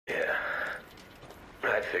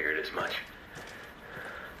figured as much.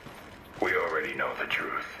 We already know the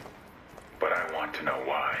truth, but I want to know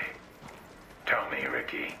why. Tell me,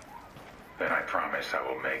 Ricky. Then I promise I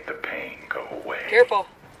will make the pain go away. Careful.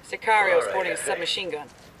 Sicario's All holding right, a submachine gun.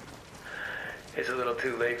 It's a little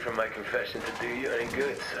too late for my confession to do you any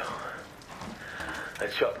good, so I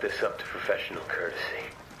chalk this up to professional courtesy.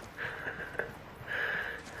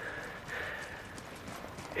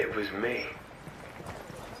 It was me.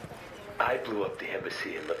 I blew up the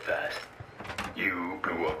embassy in La Paz. You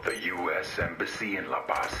blew up the U.S. Embassy in La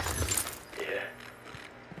Paz? Yeah.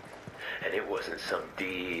 And it wasn't some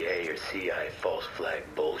DEA or CIA false flag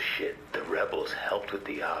bullshit. The rebels helped with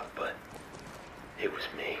the op, but it was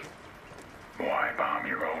me. Why bomb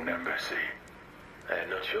your own embassy? I had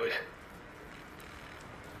no choice.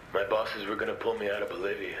 My bosses were gonna pull me out of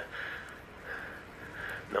Bolivia.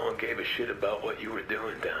 No one gave a shit about what you were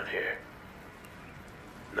doing down here.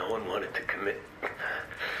 No one wanted to commit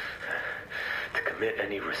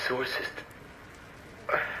any resources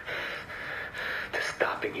to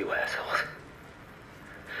stopping you assholes.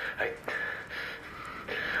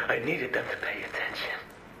 I needed them to pay attention.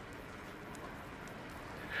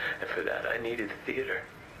 And for that, I needed theater.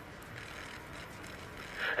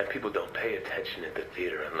 And people don't pay attention at the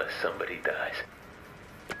theater unless somebody dies.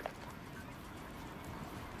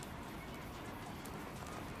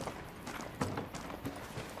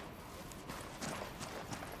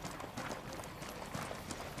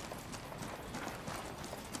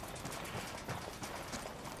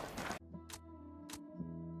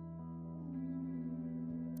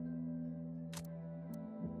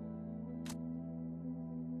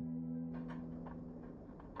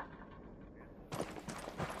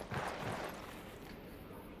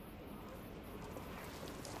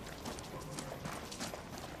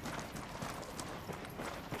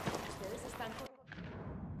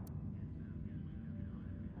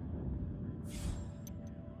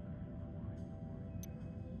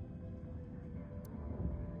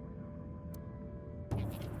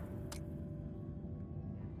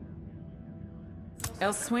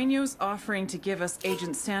 El Sueño's offering to give us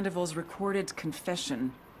Agent Sandoval's recorded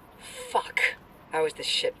confession. Fuck. How is this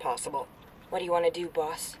shit possible? What do you want to do,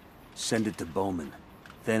 boss? Send it to Bowman.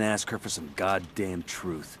 Then ask her for some goddamn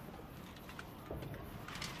truth.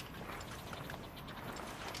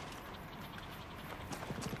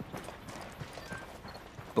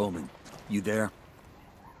 Bowman, you there?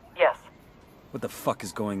 Yes. What the fuck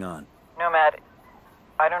is going on? Nomad,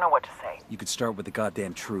 I don't know what to say. You could start with the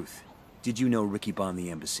goddamn truth. Did you know Ricky bombed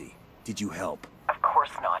the embassy? Did you help? Of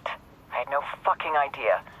course not. I had no fucking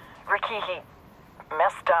idea. Ricky, he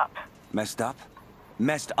messed up. Messed up?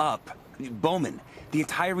 Messed up? Bowman, the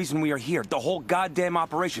entire reason we are here, the whole goddamn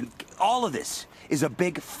operation, all of this, is a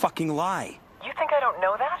big fucking lie. You think I don't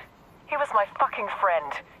know that? He was my fucking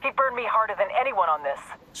friend. He burned me harder than anyone on this.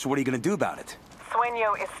 So what are you gonna do about it?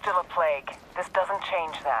 Sueño is still a plague. This doesn't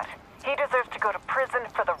change that. He deserves to go to prison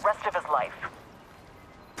for the rest of his life.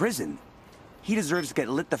 Prison? He deserves to get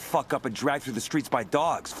lit the fuck up and dragged through the streets by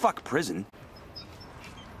dogs. Fuck prison.